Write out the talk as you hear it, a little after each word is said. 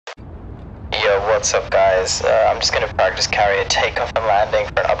What's up guys? I'm just going to practice carrier takeoff and landing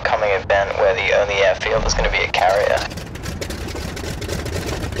for an upcoming event where the only airfield is going to be a carrier.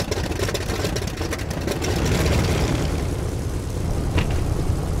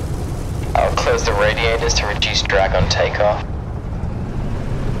 I'll close the radiators to reduce drag on takeoff.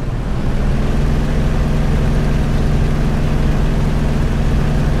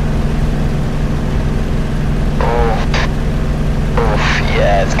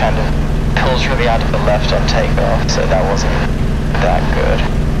 Yeah, it's kind of pulls really out of the left on takeoff, so that wasn't that good.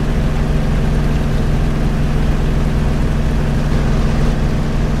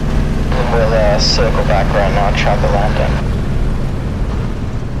 And we'll circle back right now and try the landing.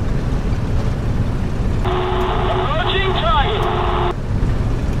 Approaching target.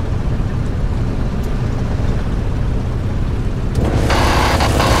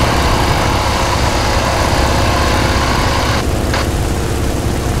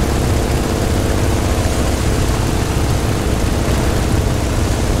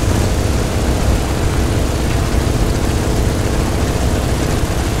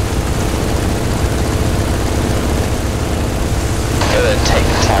 Take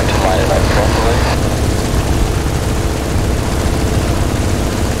the time to line it up properly.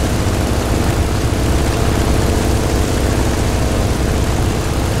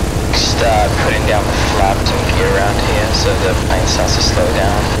 Start putting down the flaps and gear around here so the plane starts to slow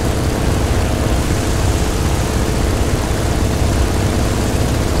down.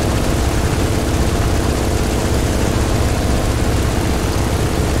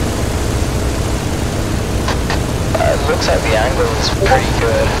 Looks like the angle is pretty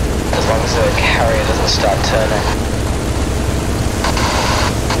good, as long as the carrier doesn't start turning.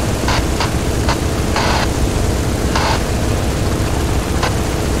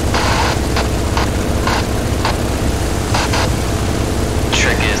 The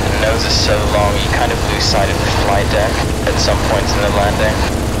trick is the nose is so long you kind of lose sight of the flight deck at some points in the landing.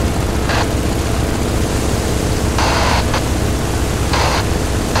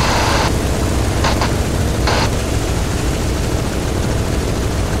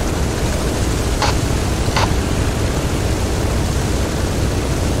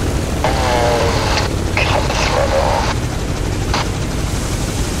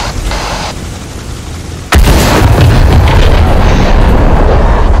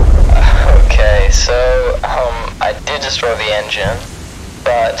 I did destroy the engine,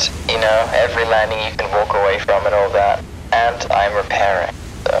 but, you know, every landing you can walk away from and all that, and I'm repairing,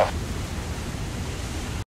 so...